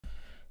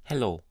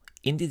Hello,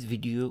 in this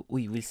video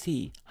we will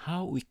see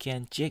how we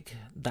can check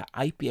the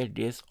IP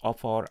address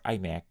of our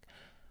iMac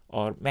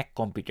or Mac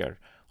computer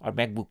or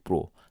MacBook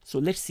Pro. So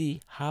let's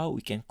see how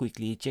we can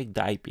quickly check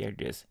the IP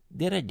address.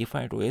 There are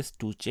different ways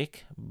to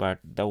check, but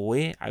the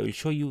way I will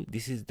show you,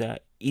 this is the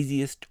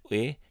easiest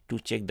way to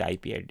check the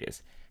IP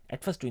address.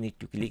 At first we need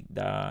to click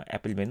the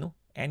Apple menu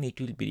and it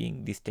will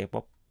bring this type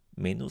of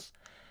menu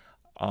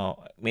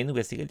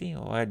basically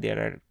where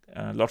there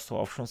are lots of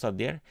options are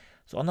there.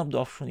 So one of the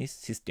option is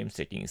system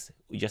settings.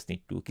 We just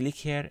need to click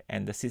here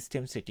and the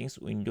system settings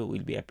window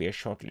will be appear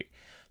shortly.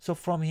 So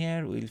from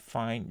here we'll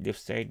find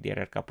left side there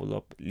are a couple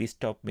of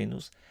list of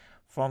menus.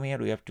 From here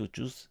we have to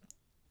choose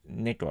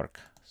network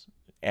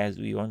as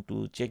we want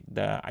to check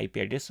the IP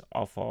address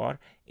of our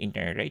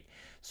internet, right?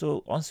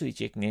 So once we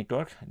check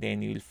network,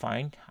 then you will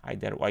find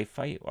either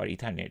Wi-Fi or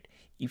Ethernet.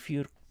 If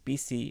your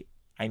PC,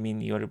 I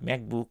mean your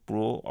MacBook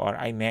Pro or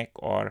iMac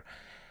or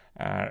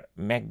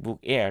MacBook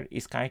Air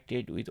is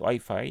connected with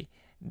Wi-Fi,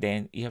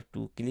 then you have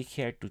to click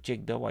here to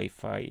check the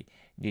Wi-Fi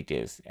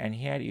details, and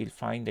here you will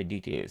find the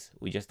details.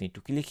 We just need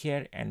to click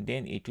here and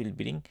then it will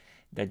bring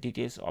the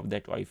details of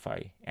that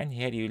Wi-Fi, and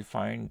here you will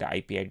find the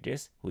IP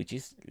address which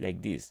is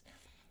like this.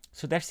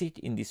 So that's it.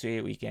 In this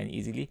way we can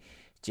easily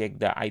check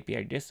the IP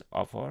address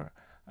of our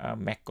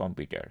Mac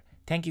computer.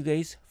 Thank you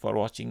guys for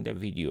watching the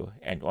video,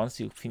 and once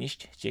you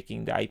finished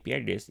checking the IP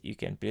address you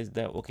can press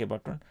the OK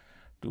button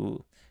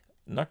to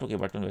not OK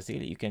button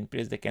basically, you can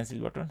press the cancel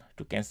button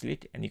to cancel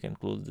it and you can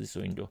close this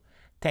window.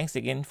 Thanks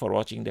again for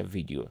watching the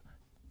video.